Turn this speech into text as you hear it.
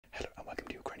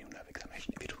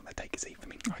see for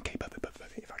me. Okay, perfect.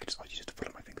 If I could just ask you just to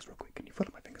follow my fingers real quick. Can you follow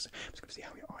my fingers? I'm just going to see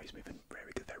how your eyes moving.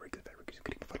 Very good.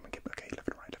 Can you follow my fingers? Okay, left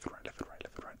and right.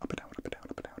 Up and down.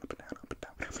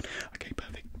 Okay,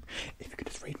 perfect. If you could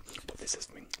just read what this says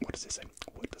for me. What does this say?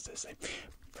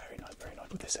 Very nice.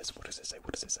 What does it say?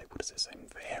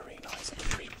 Very nice.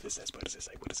 Read what this says. What does it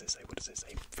say?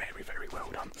 Very well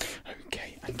done.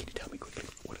 Okay, and can you tell me quickly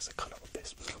what is the colour of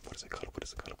this? What is the colour?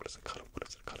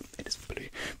 It is blue.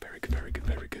 Very good.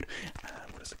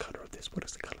 And what is the colour of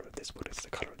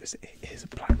this? It